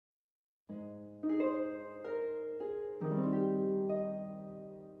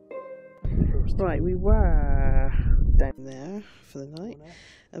Right, we were down there for the night,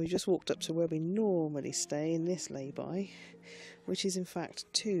 and we just walked up to where we normally stay in this lay-by, which is in fact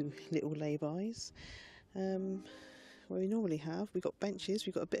two little lay-bys. Where we normally have, we've got benches,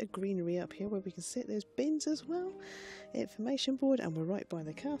 we've got a bit of greenery up here where we can sit. There's bins as well, information board, and we're right by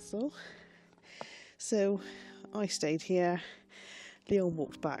the castle. So I stayed here. Leon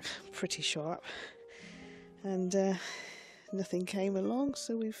walked back pretty sharp, and nothing came along,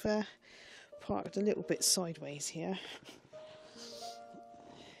 so we've parked a little bit sideways here,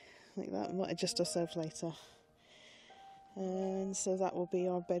 like that. We might adjust ourselves later. And so that will be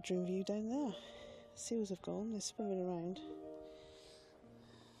our bedroom view down there. Seals have gone, they're swimming around.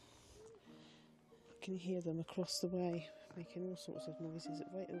 You can hear them across the way, making all sorts of noises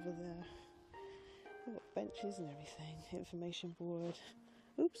right over there. We've got benches and everything, information board.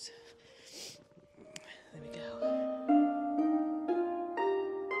 Oops.